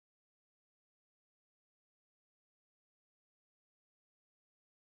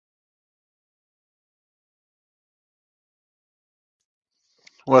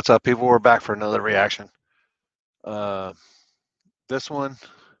What's up, people? We're back for another reaction. This one,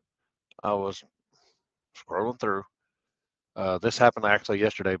 I was scrolling through. This happened actually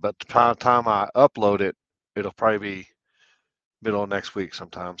yesterday, but the time I upload it, it'll probably be middle of next week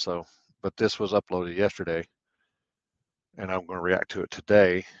sometime. So, but this was uploaded yesterday, and I'm going to react to it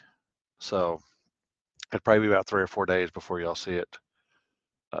today. So, it'll probably be about 3 or 4 days before y'all see it.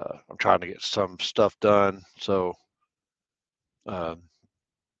 I'm trying to get some stuff done so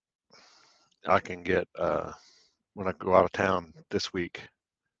I can get when I go out of town this week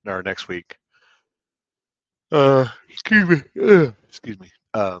or next week. Excuse me. Excuse me.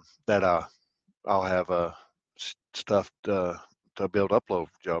 That I'll have stuff to be able to upload.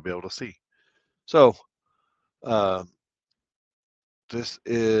 Y'all be able to see. So, this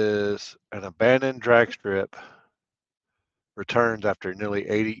is an abandoned drag strip. Returns after nearly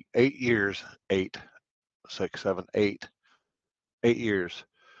 88 years. 8, 6, 7, 8 years.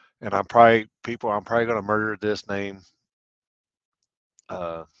 And I'm probably going to murder this name.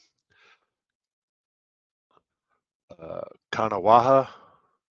 Kanawha.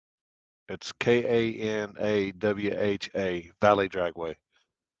 It's Kanawha Valley Dragway.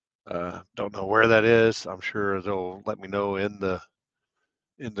 Don't know where that is. I'm sure they'll let me know in the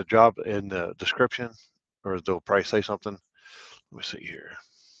description, or they'll probably say something. Let me see here.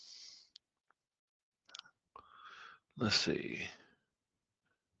 Let's see.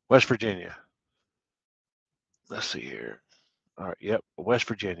 West Virginia. Let's see here. All right. Yep. West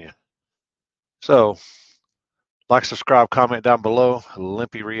Virginia. So, like, subscribe, comment down below.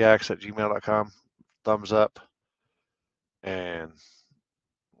 limpyreacts@gmail.com. Thumbs up. And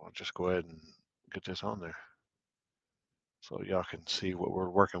I'll just go ahead and get this on there so y'all can see what we're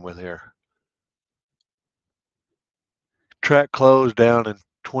working with here. Track closed down in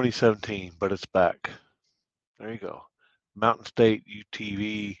 2017, but it's back. There you go. Mountain State,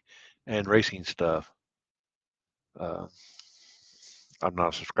 UTV, and racing stuff. I'm not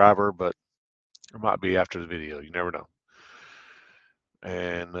a subscriber, but I might be after the video. You never know.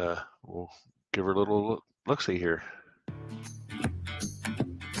 And we'll give her a little look-see here.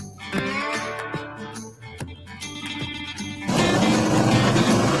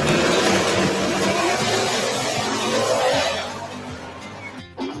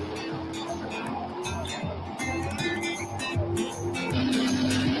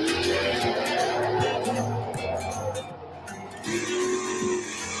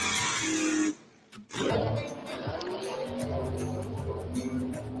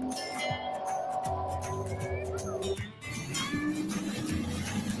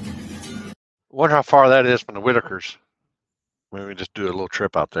 Wonder how far that is from the Whitakers. Maybe we just do a little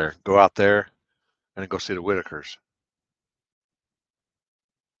trip out there. Go out there and then go see the Whitakers.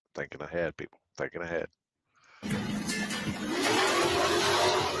 Thinking ahead, people. Thinking ahead.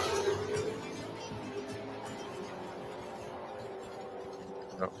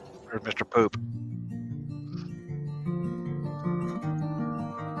 Oh, there's Mr. Poop.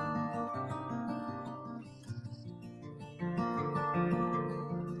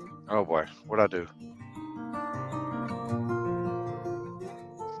 Oh boy, what'd I do?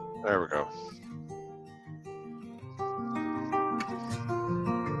 There we go.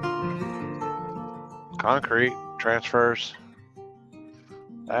 Concrete, transfers,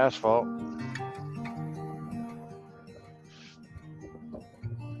 asphalt.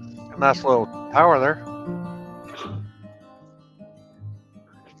 A nice little tower there.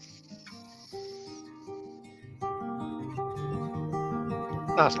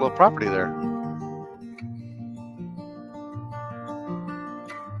 Nice little property there.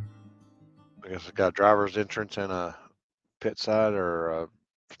 I guess it's got a driver's entrance and a pit side, or a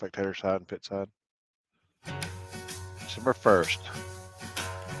spectator side and pit side. December 1st.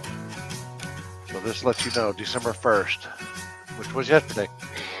 So this lets you know December 1st, which was yesterday.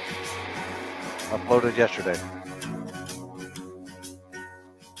 Uploaded yesterday.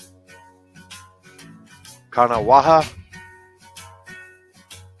 Kanawha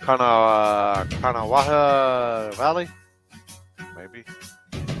Valley? Maybe.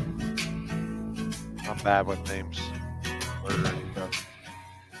 I'm bad with names. Where did it go?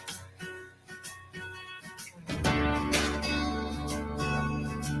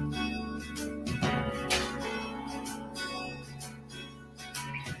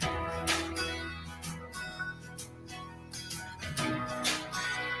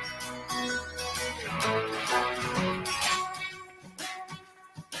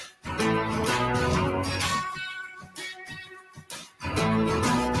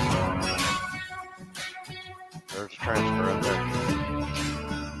 There's a transfer up there.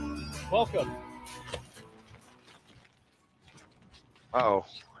 Welcome. Uh-oh.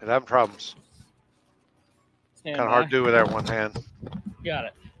 It's having problems. Stand Kind of by. hard to do with that one hand. Got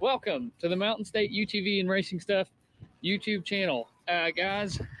it. Welcome to the Mountain State UTV and Racing Stuff YouTube channel.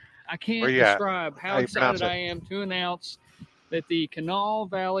 Guys, I can't describe how excited I am to announce that the Kanawha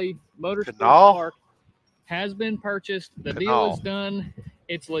Valley Motorsports Park has been purchased. The deal is done.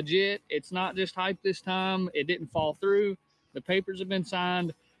 It's legit. It's not just hype this time. It didn't fall through. The papers have been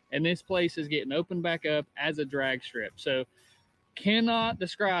signed, and this place is getting opened back up as a drag strip. So cannot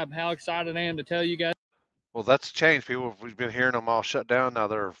describe how excited I am to tell you guys. Well, that's changed. We've been hearing them all shut down. Now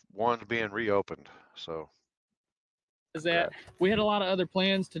they're one's being reopened. So is that we had a lot of other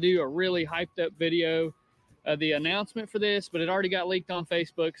plans to do a really hyped up video, the announcement for this, but it already got leaked on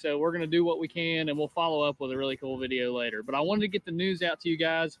Facebook. So we're going to do what we can, and we'll follow up with a really cool video later. But I wanted to get the news out to you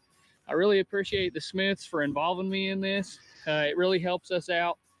guys. I really appreciate the Smiths for involving me in this. It really helps us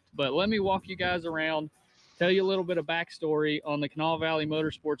out. But let me walk you guys around, tell you a little bit of backstory on the Kanawha Valley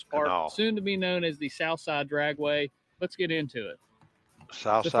Motorsports Park, soon to be known as the Southside Dragway. Let's get into it.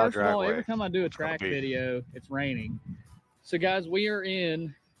 Southside Dragway. Of all, every time I do a track video, it's raining. So guys, we are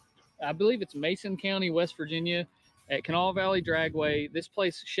in, I believe it's Mason County, West Virginia, at Kanawha Valley Dragway. This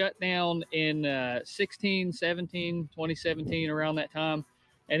place shut down in 2017, around that time,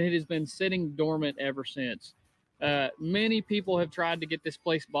 and it has been sitting dormant ever since. Many people have tried to get this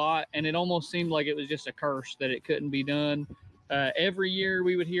place bought, and it almost seemed like it was just a curse that it couldn't be done. Every year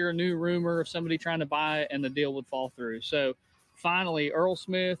we would hear a new rumor of somebody trying to buy it, and the deal would fall through. So finally, Earl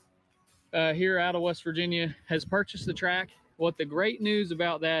Smith here out of West Virginia has purchased the track. What the great news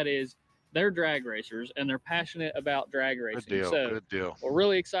about that is they're drag racers, and they're passionate about drag racing. Good deal. We're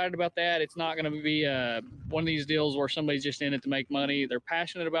really excited about that. It's not going to be one of these deals where somebody's just in it to make money. They're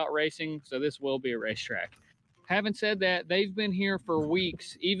passionate about racing, so this will be a racetrack. Having said that, they've been here for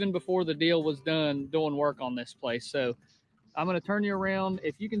weeks, even before the deal was done, doing work on this place. So I'm going to turn you around.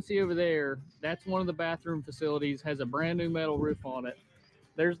 If you can see over there, that's one of the bathroom facilities, has a brand new metal roof on it.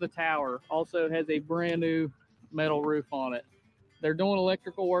 There's the tower, also has a brand new metal roof on it. They're doing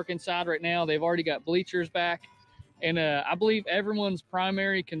electrical work inside right now. They've already got bleachers back. And I believe everyone's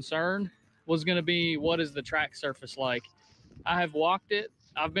primary concern was going to be, what is the track surface like? I have walked it.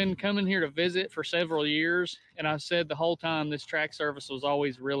 I've been coming here to visit for several years, and I've said the whole time this track surface was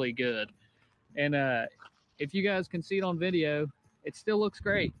always really good. And if you guys can see it on video, it still looks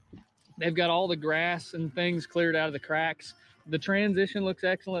great. They've got all the grass and things cleared out of the cracks. The transition looks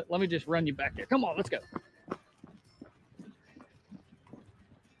excellent. Let me just run you back there. Come on, let's go.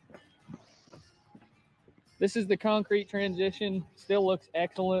 This is the concrete transition. Still looks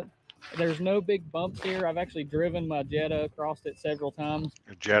excellent. There's no big bumps here. I've actually driven my Jetta across it several times.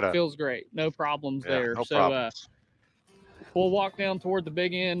 Jetta. Feels great. No problems there. No problems. We'll walk down toward the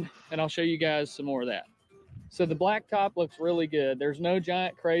big end, and I'll show you guys some more of that. So the blacktop looks really good. There's no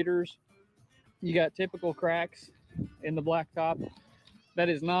giant craters. You got typical cracks in the blacktop. That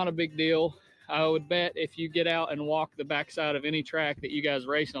is not a big deal. I would bet if you get out and walk the backside of any track that you guys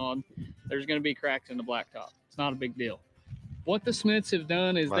race on, there's going to be cracks in the blacktop. It's not a big deal. What the Smiths have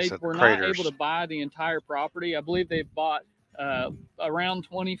done is they were not able to buy the entire property. I believe they've bought around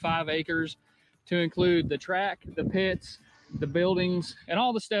 25 acres to include the track, the pits, the buildings, and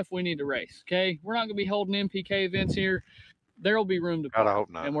all the stuff we need to race. Okay, we're not going to be holding MPK events here. There will be room to play,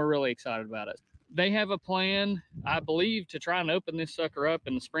 and we're really excited about it. They have a plan, I believe, to try and open this sucker up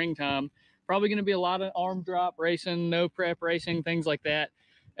in the springtime. Probably going to be a lot of arm drop racing, no prep racing, things like that,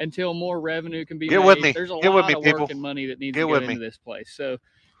 until more revenue can be made. There's a lot of work and money that needs to go into this place. So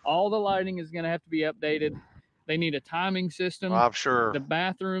all the lighting is going to have to be updated. They need a timing system. I'm sure. The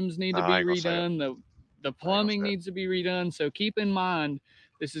bathrooms need to be redone. The plumbing needs to be redone. So keep in mind,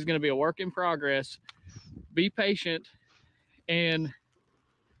 this is going to be a work in progress. Be patient and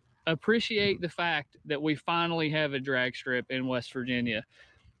appreciate the fact that we finally have a drag strip in West Virginia.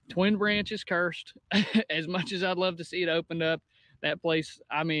 Twin Branch is cursed. As much as I'd love to see it opened up, that place,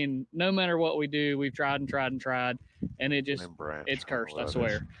 I mean, no matter what we do, we've tried and tried and tried, and it's cursed, I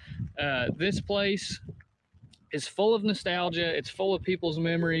swear. This place is full of nostalgia. It's full of people's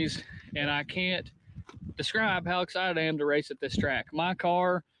memories, and I can't describe how excited I am to race at this track. My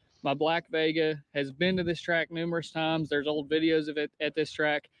car, my Black Vega, has been to this track numerous times. There's old videos of it at this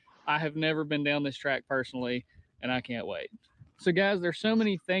track. I have never been down this track personally, and I can't wait. So guys, there's so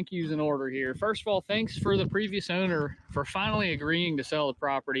many thank yous in order here. First of all, thanks for the previous owner for finally agreeing to sell the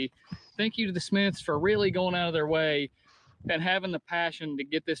property. Thank you to the Smiths for really going out of their way and having the passion to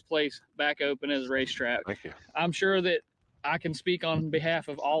get this place back open as a racetrack. Thank you. I'm sure that I can speak on behalf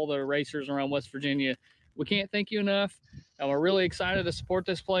of all the racers around West Virginia. we can't thank you enough. And we're really excited to support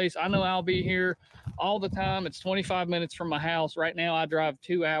this place. I know I'll be here all the time. It's 25 minutes from my house. Right now, I drive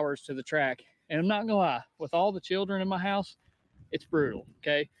 2 hours to the track. And I'm not going to lie, with all the children in my house, it's brutal.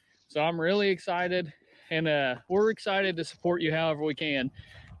 Okay. So I'm really excited. And we're excited to support you however we can.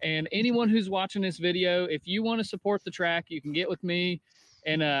 And anyone who's watching this video, if you want to support the track, you can get with me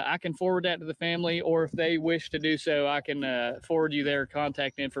and I can forward that to the family. Or if they wish to do so, I can forward you their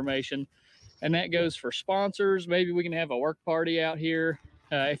contact information. And that goes for sponsors. Maybe we can have a work party out here.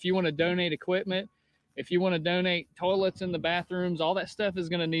 If you want to donate equipment, if you want to donate toilets in the bathrooms, all that stuff is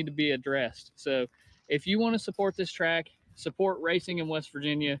going to need to be addressed. So if you want to support this track, support racing in West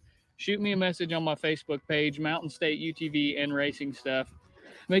Virginia, shoot me a message on my Facebook page, Mountain State UTV and Racing Stuff.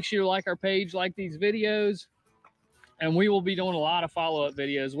 Make sure you like our page, like these videos, and we will be doing a lot of follow-up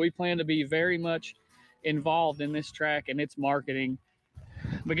videos. We plan to be very much involved in this track and its marketing.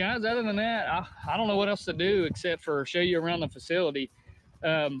 But guys, other than that, I don't know what else to do except for show you around the facility.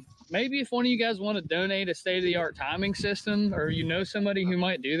 Maybe if one of you guys want to donate a state-of-the-art timing system, or you know somebody who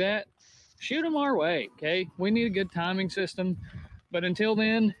might do that, shoot them our way, okay? We need a good timing system. But until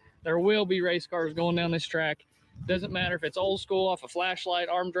then, there will be race cars going down this track. Doesn't matter if it's old school, off a flashlight,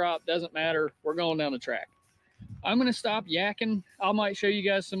 arm drop, doesn't matter. We're going down the track. I'm going to stop yakking. I might show you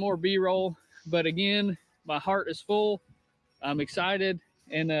guys some more B-roll. But again, my heart is full. I'm excited.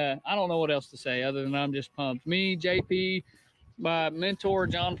 And I don't know what else to say other than I'm just pumped. Me, JP, my mentor,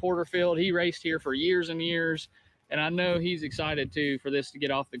 John Porterfield, he raced here for years and years. And I know he's excited too for this to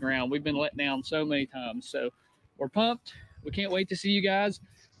get off the ground. We've been let down so many times. So we're pumped. We can't wait to see you guys.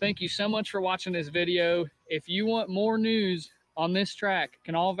 Thank you so much for watching this video. If you want more news on this track,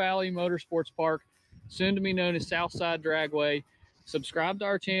 Kanawha Valley Motorsports Park, soon to be known as Southside Dragway, subscribe to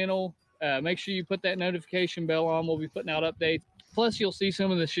our channel. Make sure you put that notification bell on. We'll be putting out updates. Plus, you'll see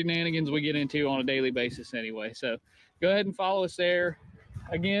some of the shenanigans we get into on a daily basis anyway. So go ahead and follow us there.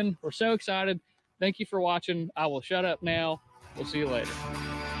 Again, we're so excited. Thank you for watching. I will shut up now. We'll see you later.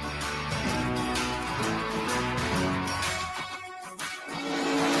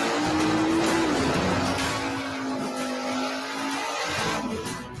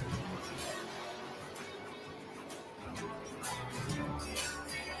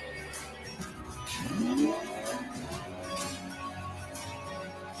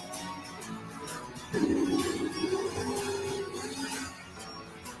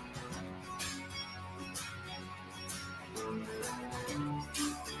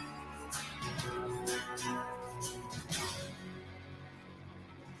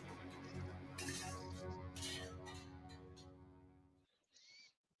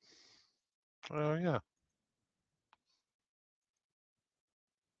 Oh, yeah.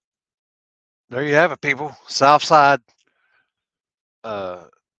 There you have it, people. Southside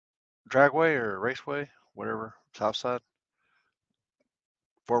Dragway or Raceway, whatever. Southside,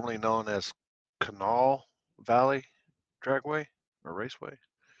 formerly known as Kanawha Valley Dragway or Raceway,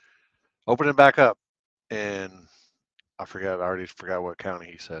 opening back up. And I already forgot what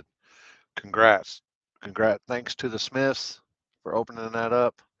county he said. Congrats. Thanks to the Smiths for opening that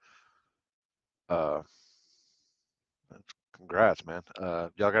up. Congrats, man.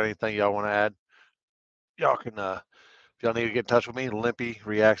 Y'all got anything y'all want to add? Y'all can, if y'all need to get in touch with me,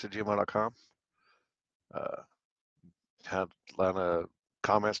 limpyreacts@gmail.com. Have a lot of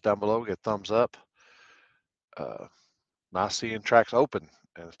comments down below. Get thumbs up. Nice seeing tracks open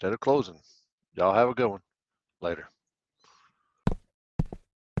instead of closing. Y'all have a good one. Later.